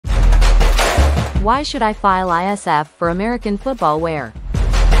Why should I file ISF for American football wear?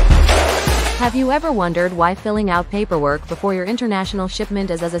 Have you ever wondered why filling out paperwork before your international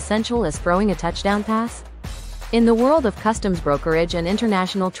shipment is as essential as throwing a touchdown pass? In the world of customs brokerage and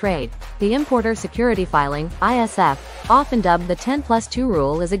international trade, the importer security filing, ISF, often dubbed the 10+2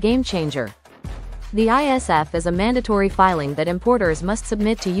 rule, is a game changer. The ISF is a mandatory filing that importers must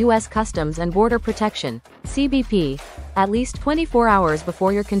submit to U.S. Customs and Border Protection, CBP, at least 24 hours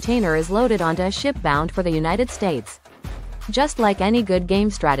before your container is loaded onto a ship bound for the United States. Just like any good game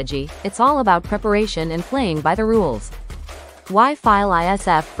strategy, it's all about preparation and playing by the rules. Why file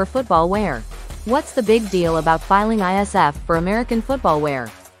ISF for football wear? What's the big deal about filing ISF for American football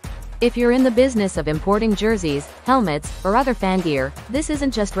wear? If you're in the business of importing jerseys, helmets, or other fan gear, this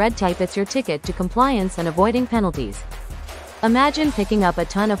isn't just red tape, it's your ticket to compliance and avoiding penalties. Imagine picking up a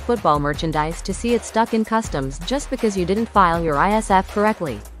ton of football merchandise to see it stuck in customs just because you didn't file your ISF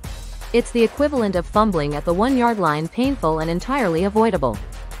correctly. It's the equivalent of fumbling at the 1-yard line, painful and entirely avoidable.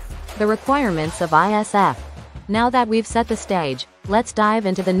 The requirements of ISF. Now that we've set the stage, let's dive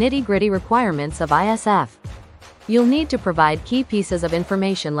into the nitty-gritty requirements of ISF. You'll need to provide key pieces of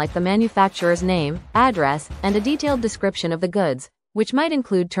information like the manufacturer's name, address, and a detailed description of the goods, which might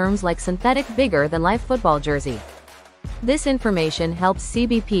include terms like synthetic, bigger-than-life football jersey. This information helps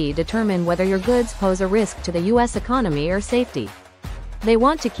CBP determine whether your goods pose a risk to the U.S. economy or safety. They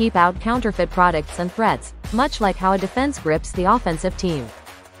want to keep out counterfeit products and threats, much like how a defense grips the offensive team.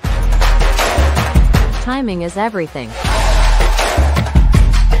 Timing is everything.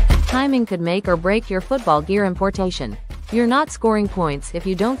 Timing could make or break your football gear importation. You're not scoring points if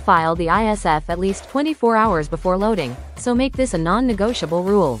you don't file the ISF at least 24 hours before loading, so make this a non-negotiable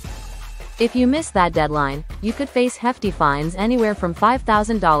rule. If you miss that deadline, you could face hefty fines anywhere from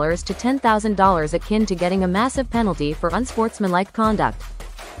 $5,000 to $10,000, akin to getting a massive penalty for unsportsmanlike conduct.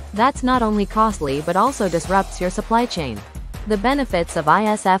 That's not only costly but also disrupts your supply chain. The benefits of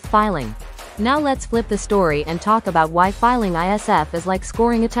ISF filing. Now let's flip the story and talk about why filing ISF is like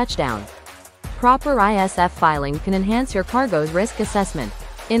scoring a touchdown. Proper ISF filing can enhance your cargo's risk assessment.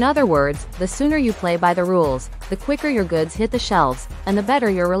 In other words, the sooner you play by the rules, the quicker your goods hit the shelves, and the better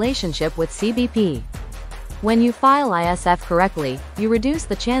your relationship with CBP. When you file ISF correctly, you reduce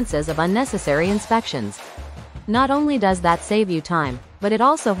the chances of unnecessary inspections. Not only does that save you time, but it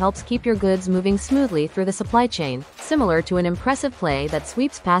also helps keep your goods moving smoothly through the supply chain, similar to an impressive play that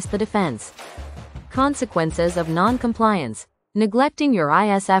sweeps past the defense. Consequences of non-compliance. Neglecting your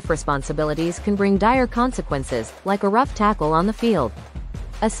ISF responsibilities can bring dire consequences, like a rough tackle on the field.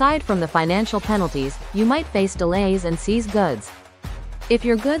 Aside from the financial penalties, you might face delays and seize goods. If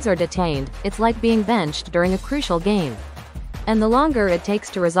your goods are detained, it's like being benched during a crucial game. And the longer it takes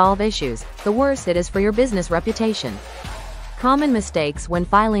to resolve issues, the worse it is for your business reputation. Common mistakes when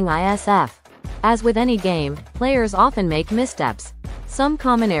filing ISF. As with any game, players often make missteps. Some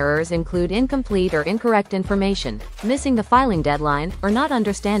common errors include incomplete or incorrect information, missing the filing deadline, or not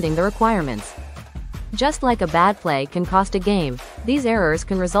understanding the requirements. Just like a bad play can cost a game, these errors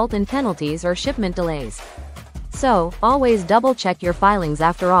can result in penalties or shipment delays. So, always double-check your filings.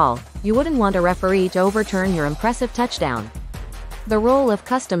 After all, you wouldn't want a referee to overturn your impressive touchdown. The role of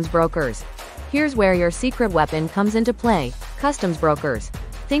customs brokers. Here's where your secret weapon comes into play: customs brokers.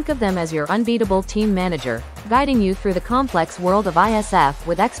 Think of them as your unbeatable team manager, guiding you through the complex world of ISF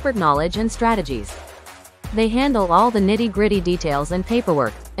with expert knowledge and strategies. They handle all the nitty-gritty details and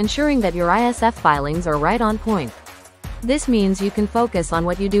paperwork, ensuring that your ISF filings are right on point. This means you can focus on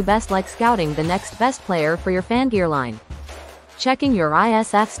what you do best, like scouting the next best player for your fan gear line. Checking your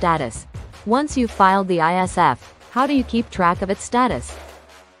ISF status. Once you've filed the ISF, how do you keep track of its status?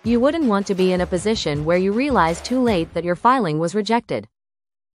 You wouldn't want to be in a position where you realize too late that your filing was rejected.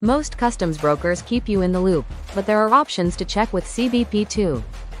 Most customs brokers keep you in the loop, but there are options to check with CBP too.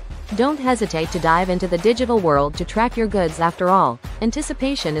 Don't hesitate to dive into the digital world to track your goods. After all,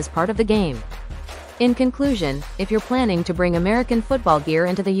 anticipation is part of the game. In conclusion, if you're planning to bring American football gear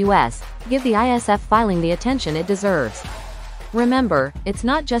into the US, give the ISF filing the attention it deserves. Remember, it's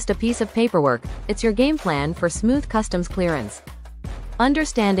not just a piece of paperwork, it's your game plan for smooth customs clearance.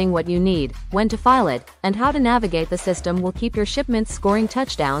 Understanding what you need, when to file it, and how to navigate the system will keep your shipments scoring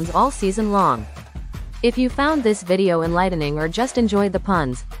touchdowns all season long. If you found this video enlightening or just enjoyed the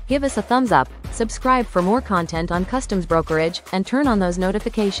puns, give us a thumbs up, subscribe for more content on customs brokerage, and turn on those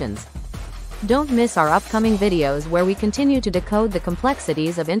notifications. Don't miss our upcoming videos where we continue to decode the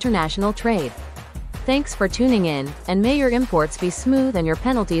complexities of international trade. Thanks for tuning in, and may your imports be smooth and your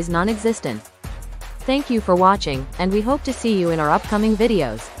penalties non-existent. Thank you for watching, and we hope to see you in our upcoming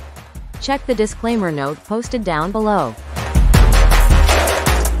videos. Check the disclaimer note posted down below.